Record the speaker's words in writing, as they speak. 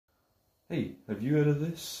Hey, have you heard of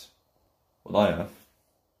this? Well, I have.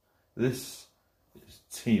 This is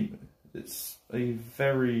temu. It's a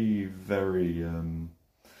very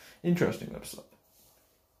interesting website.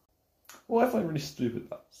 What I find really stupid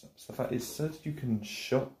about this is the fact it says you can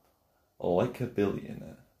shop like a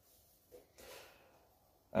billionaire.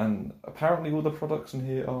 And apparently all the products in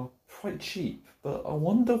here are quite cheap, but I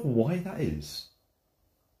wonder why that is.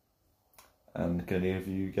 And can any of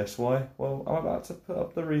you guess why? Well, I'm about to put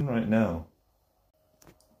up the reason right now.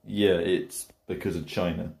 Yeah, it's because of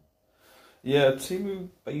China. Yeah, Temu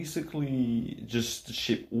basically just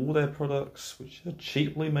ship all their products, which are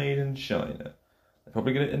cheaply made in China. They're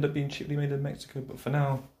probably going to end up being cheaply made in Mexico, but for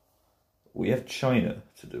now, we have China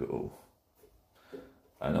to do it all.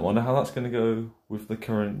 And I wonder how that's going to go with the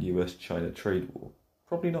current US-China trade war.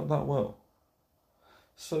 Probably not that well.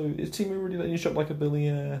 So, is Temu really letting you shop like a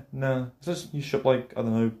billionaire? Nah, it's just you shop like, I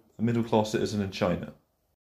don't know, a middle-class citizen in China.